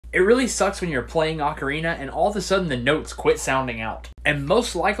It really sucks when you're playing ocarina and all of a sudden the notes quit sounding out. And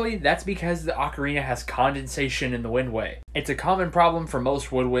most likely that's because the ocarina has condensation in the windway. It's a common problem for most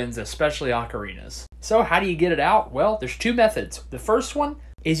woodwinds, especially ocarinas. So how do you get it out? Well, there's two methods. The first one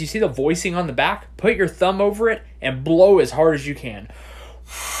is you see the voicing on the back, put your thumb over it and blow as hard as you can.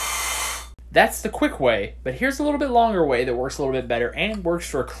 That's the quick way, but here's a little bit longer way that works a little bit better and works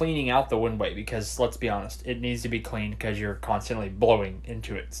for cleaning out the windway because, let's be honest, it needs to be cleaned because you're constantly blowing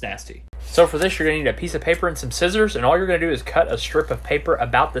into it. It's nasty. So for this, you're going to need a piece of paper and some scissors, and all you're going to do is cut a strip of paper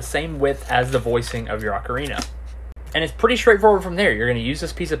about the same width as the voicing of your ocarina. And it's pretty straightforward from there. You're going to use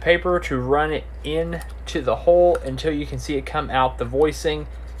this piece of paper to run it into the hole until you can see it come out the voicing,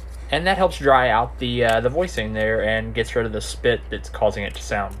 and that helps dry out the voicing there and gets rid of the spit that's causing it to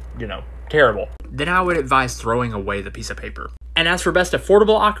sound, terrible. Then I would advise throwing away the piece of paper. And as for best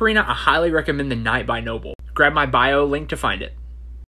affordable ocarina, I highly recommend the Night by Noble. Grab my bio link to find it.